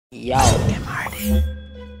Yo.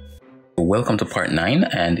 Welcome to part 9,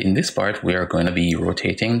 and in this part we are going to be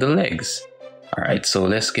rotating the legs. Alright, so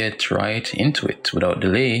let's get right into it without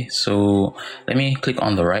delay. So let me click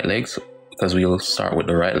on the right legs because we'll start with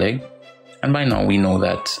the right leg. And by now we know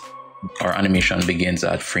that our animation begins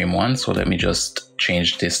at frame 1, so let me just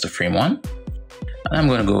change this to frame 1. And I'm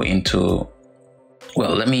going to go into,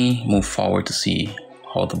 well, let me move forward to see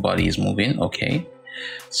how the body is moving. Okay,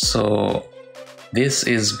 so this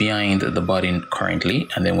is behind the body currently,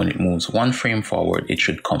 and then when it moves one frame forward, it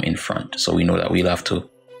should come in front. So we know that we'll have to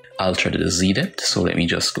alter the Z depth. So let me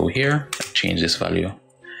just go here, change this value,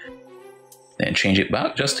 then change it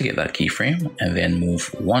back just to get that keyframe, and then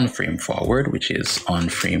move one frame forward, which is on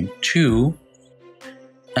frame 2.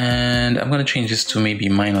 And I'm going to change this to maybe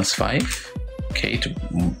 -5, okay, to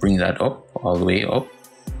bring that up, all the way up.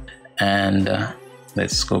 And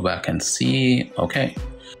let's go back and see. Okay.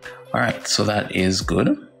 All right, so that is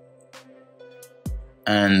good.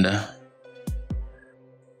 And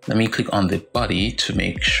let me click on the body to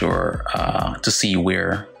make sure to see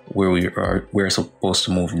where we're supposed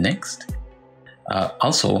to move next.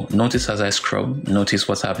 Also, notice as I scrub, notice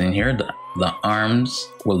what's happening here. The arms,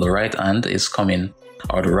 well, the right hand is coming,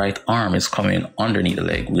 or the right arm is coming underneath the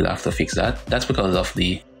leg. We'll have to fix that. That's because of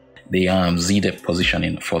the Z depth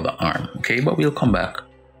positioning for the arm. Okay, but we'll come back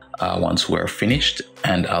once we're finished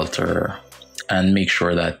and alter and make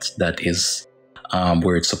sure that that is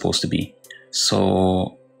where it's supposed to be.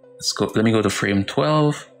 So let's go. Let me go to frame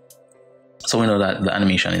 12. So we know that the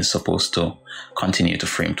animation is supposed to continue to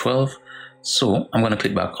frame 12. So I'm going to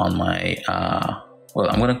click back on my, well,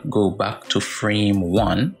 I'm going to go back to frame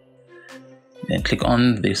 1 and click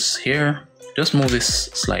on this here. Just move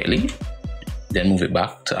this slightly, then move it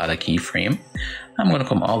back to add a keyframe. I'm going to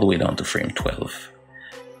come all the way down to frame 12.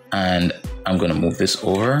 And I'm going to move this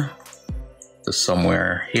over to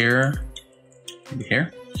somewhere here.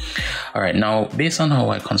 All right, now based on how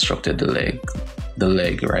I constructed the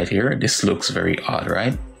leg right here, this looks very odd,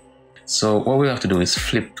 right? So what we have to do is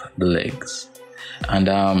flip the legs, and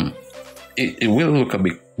it will look a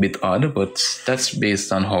bit odd, but that's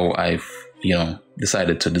based on how I've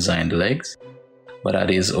decided to design the legs. But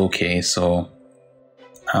that is okay. So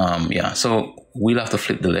yeah, so we'll have to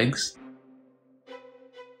flip the legs.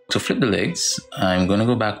 To flip the legs, I'm going to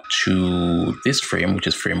go back to this frame, which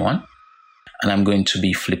is frame 1, and I'm going to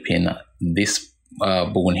be flipping this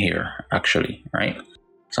bone here, actually, right?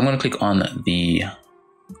 So I'm going to click on the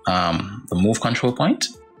move control point,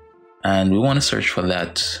 and we want to search for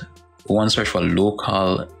that. We want to search for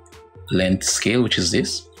local length scale, which is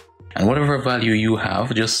this, and whatever value you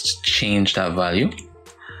have, just change that value.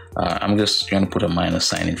 I'm just going to put a minus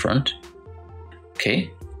sign in front,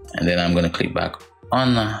 okay, and then I'm going to click back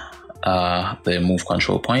on the move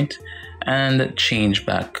control point and change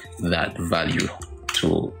back that value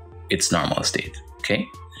to its normal state. Okay.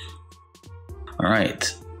 All right.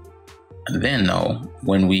 And then now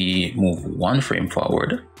when we move one frame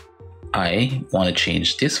forward, I want to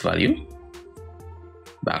change this value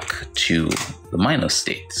back to the minus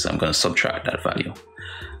state. So I'm going to subtract that value.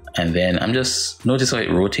 And then I'm just, notice how it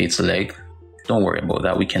rotates the leg. Don't worry about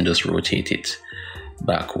that. We can just rotate it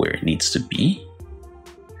back where it needs to be.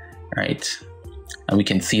 Right, and we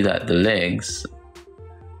can see that the legs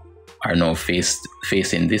are now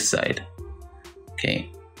facing this side. Okay,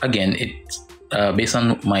 again, it based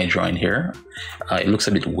on my drawing here, it looks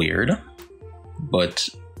a bit weird, but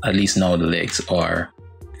at least now the legs are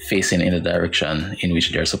facing in the direction in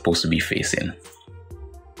which they're supposed to be facing.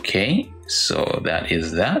 Okay, so that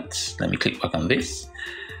is that. Let me click back on this,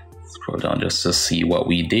 scroll down just to see what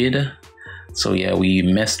we did. So yeah, we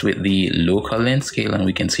messed with the local length scale, and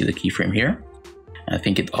we can see the keyframe here. I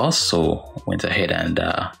think it also went ahead and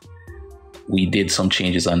we did some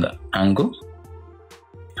changes on the angle.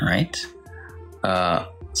 All right.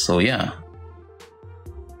 So yeah,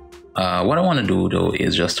 what I want to do though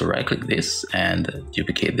is just to right click this and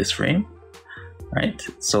duplicate this frame. Right.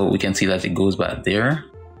 So we can see that it goes back there.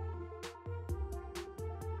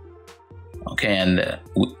 Okay, and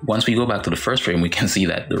once we go back to the first frame, we can see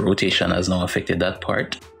that the rotation has now affected that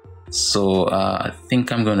part. So I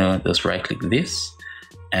think I'm gonna just right click this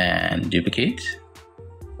and duplicate.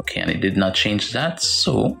 Okay, and it did not change that.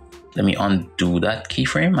 So let me undo that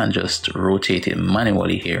keyframe and just rotate it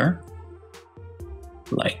manually here,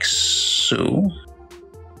 like so.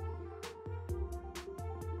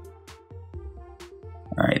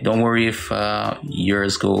 All right, don't worry if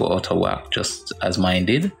yours go out of whack just as mine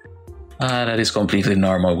did. That is completely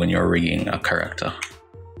normal when you're rigging a character.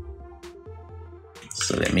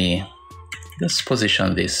 So let me just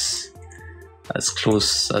position this as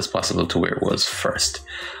close as possible to where it was first.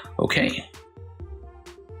 Okay,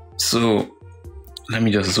 so let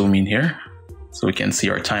me just zoom in here so we can see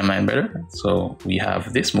our timeline better. So we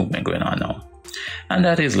have this movement going on now, and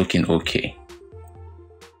that is looking okay.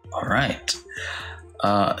 All right,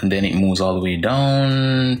 and then it moves all the way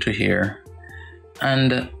down to here,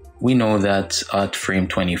 and we know that at frame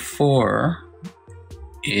 24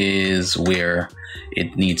 is where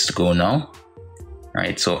it needs to go now.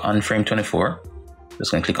 Right, so on frame 24,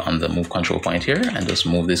 just gonna click on the move control point here and just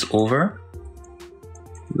move this over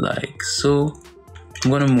like so.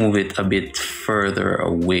 I'm gonna move it a bit further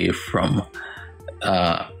away from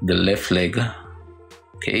the left leg.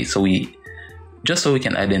 Okay, so just so we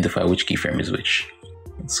can identify which keyframe is which.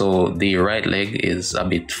 So the right leg is a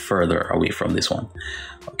bit further away from this one.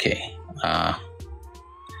 Okay,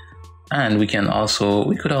 and we could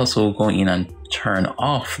also go in and turn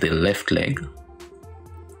off the left leg.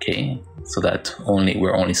 Okay, so that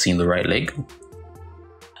we're only seeing the right leg.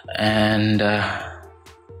 And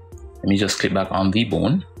let me just click back on the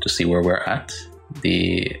bone to see where we're at,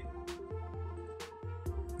 the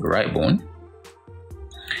right bone.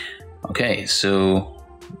 Okay, so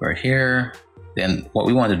we're here. Then what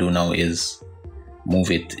we want to do now is move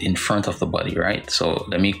it in front of the body, right? So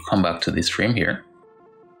let me come back to this frame here,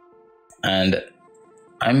 and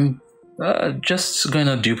I'm just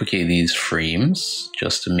gonna duplicate these frames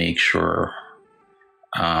just to make sure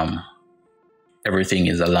everything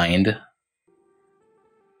is aligned.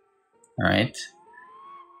 All right,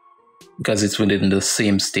 because it's within the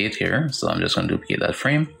same state here, so I'm just gonna duplicate that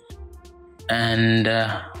frame. And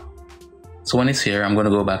so when it's here, I'm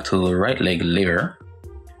gonna go back to the right leg layer,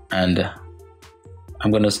 and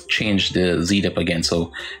I'm gonna change the Z depth again.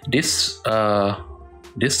 So this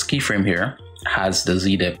keyframe here has the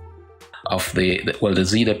Z depth of the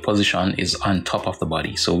Z depth position is on top of the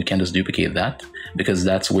body, so we can just duplicate that because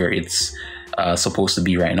that's where it's supposed to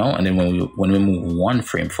be right now. And then when we move one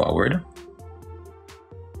frame forward,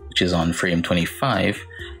 which is on frame 25,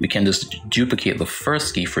 we can just duplicate the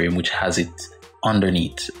first keyframe, which has it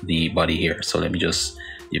underneath the body here. So let me just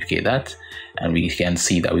duplicate that, and we can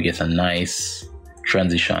see that we get a nice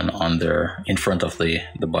transition on there in front of the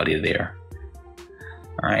body there.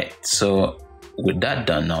 All right, so with that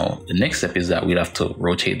done now, the next step is that we'll have to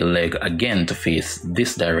rotate the leg again to face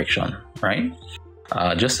this direction, right?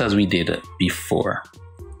 Just as we did before.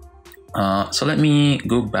 So let me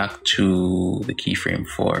go back to the keyframe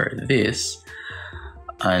for this,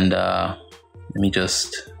 and let me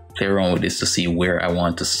just play around with this to see where I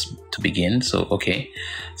want to begin. So okay,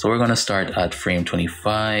 so we're gonna start at frame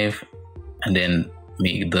 25 and then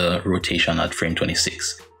make the rotation at frame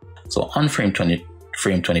 26. So on frame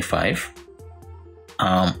 25,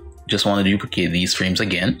 just want to duplicate these frames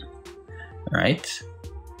again, right?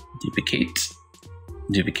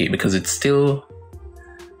 Duplicate because it's still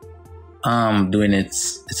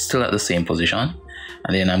it's still at the same position.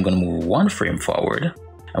 And then I'm going to move one frame forward,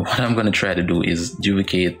 and what I'm going to try to do is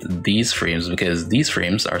duplicate these frames, because these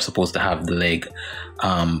frames are supposed to have the leg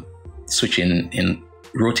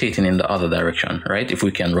rotating in the other direction, right? If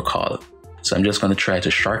we can recall. So I'm just going to try to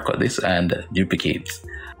shortcut this and duplicate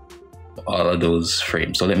all of those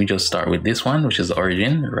frames. So let me just start with this one, which is the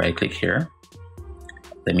origin. Right click here.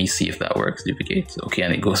 Let me see if that works. Duplicate. Okay,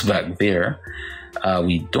 and it goes back there.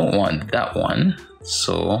 We don't want that one.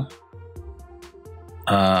 So,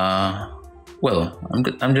 well,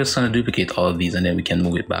 I'm just going to duplicate all of these, and then we can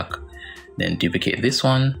move it back. Then duplicate this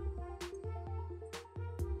one.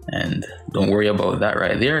 And don't worry about that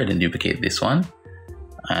right there. Then duplicate this one.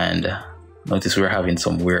 And notice we're having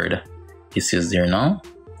some weird issues there now.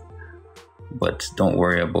 But don't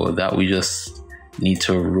worry about that. We just need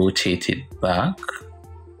to rotate it back.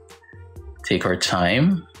 Take our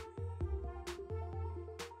time.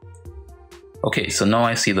 Okay, so now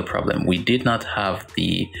I see the problem. We did not have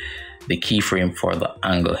the keyframe for the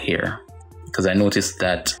angle here, because I noticed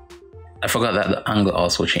that I forgot that the angle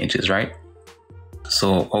also changes, right?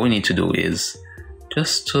 So what we need to do is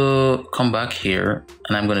just to come back here,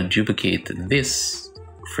 and I'm going to duplicate this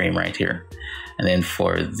frame right here. And then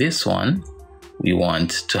for this one, we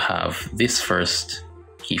want to have this first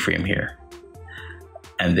keyframe here.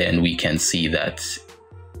 And then we can see that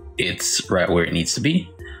it's right where it needs to be.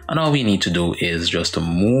 And all we need to do is just to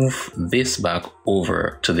move this back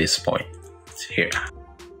over to this point here.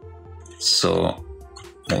 So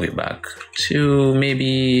move it back to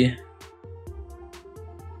maybe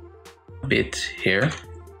a bit here,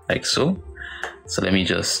 like so. So let me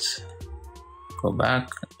just go back,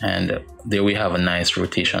 and there we have a nice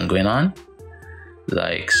rotation going on,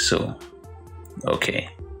 like so. Okay,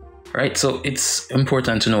 right? So it's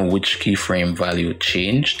important to know which keyframe value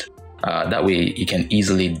changed. That way you can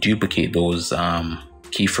easily duplicate those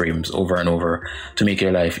keyframes over and over to make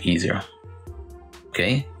your life easier.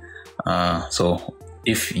 Okay, so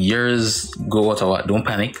if yours go out of whack, don't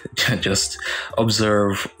panic. Just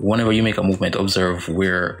observe whenever you make a movement, observe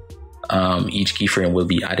where each keyframe will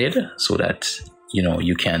be added so that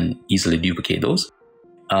you can easily duplicate those.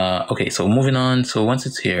 Okay, so moving on. So once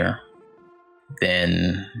it's here,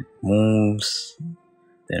 then moves,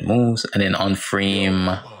 and then on frame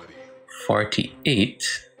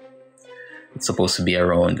 48, it's supposed to be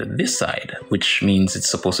around this side, which means it's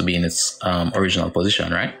supposed to be in its original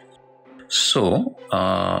position, right? So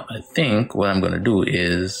I think what I'm going to do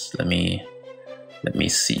is let me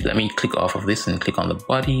click off of this and click on the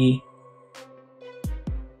body.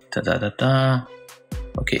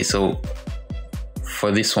 Okay, so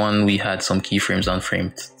for this one we had some keyframes on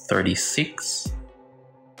frame 36.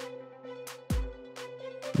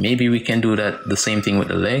 Maybe we can do the same thing with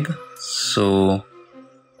the leg. So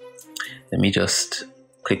let me just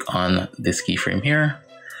click on this keyframe here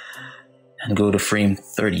and go to frame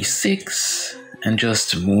 36 and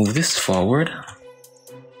just move this forward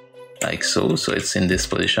like so. So it's in this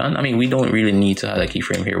position. I mean, we don't really need to have a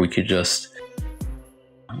keyframe here. We could just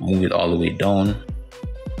move it all the way down.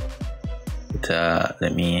 But,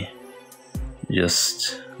 let me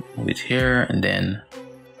just move it here and then.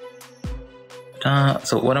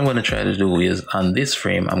 So what I'm going to try to do is on this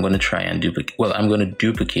frame, I'm going to try and duplicate. Well, I'm going to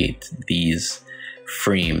duplicate these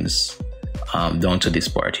frames down to this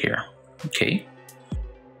part here. Okay.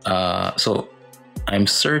 So I'm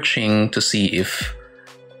searching to see if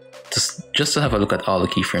just to have a look at all the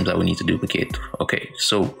keyframes that we need to duplicate. Okay,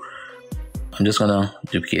 so I'm just gonna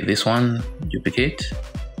duplicate this one, duplicate,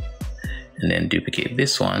 and then duplicate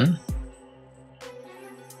this one,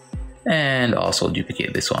 and also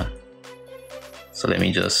duplicate this one. So let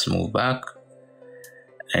me just move back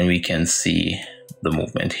and we can see the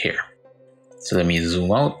movement here. So let me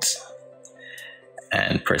zoom out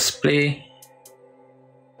and press play.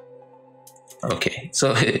 Okay,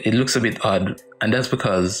 so it looks a bit odd, and that's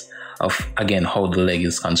because of, again, how the leg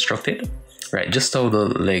is constructed, right? Just how the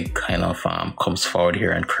leg kind of comes forward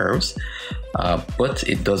here and curves, but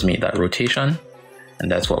it does make that rotation,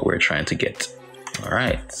 and that's what we're trying to get. All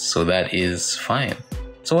right, so that is fine.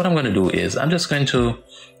 So what I'm going to do is I'm just going to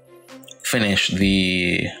finish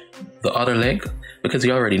the other leg, because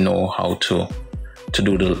you already know how to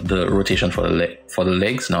do the rotation for the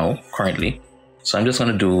legs now currently. So I'm just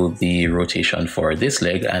going to do the rotation for this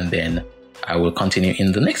leg, and then I will continue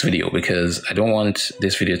in the next video, because I don't want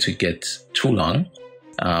this video to get too long,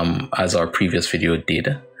 as our previous video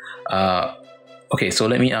did. Okay, so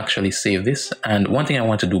let me actually save this. And one thing I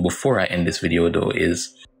want to do before I end this video though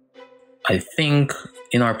is, I think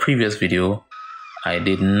in our previous video, I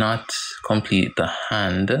did not complete the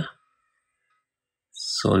hand.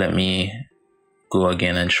 So let me go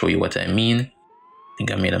again and show you what I mean. I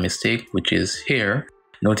think I made a mistake, which is here.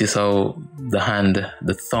 Notice how the hand,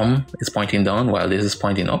 the thumb is pointing down while this is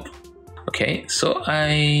pointing up. Okay, so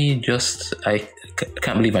I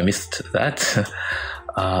can't believe I missed that.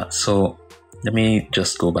 So let me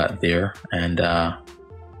just go back there and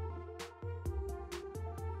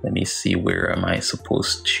let me see, where am I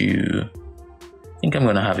supposed to, I think I'm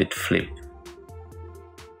gonna have it flip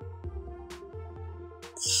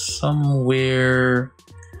somewhere,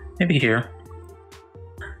 maybe here.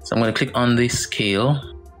 So I'm going to click on the scale,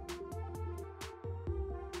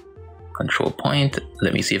 control point.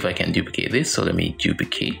 Let me see if I can duplicate this. So let me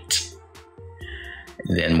duplicate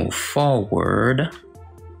and then move forward.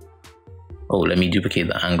 Oh, let me duplicate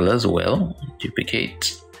the angle as well.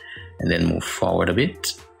 Duplicate and then move forward a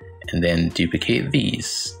bit, and then duplicate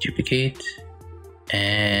these, duplicate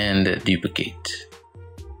and duplicate.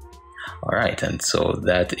 All right, and so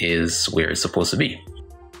that is where it's supposed to be.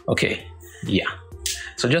 Okay, yeah.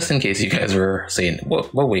 So just in case you guys were saying, well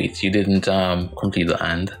wait, you didn't complete the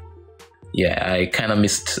hand. Yeah, I kind of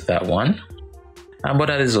missed that one. But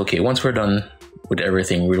that is okay. Once we're done with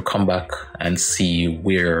everything, we'll come back and see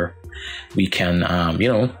where we can,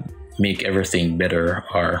 make everything better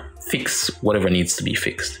or fix whatever needs to be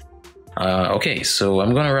fixed. Okay, so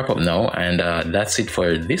I'm gonna wrap up now, and that's it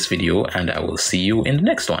for this video, and I will see you in the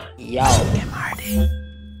next one. Yo, MRD.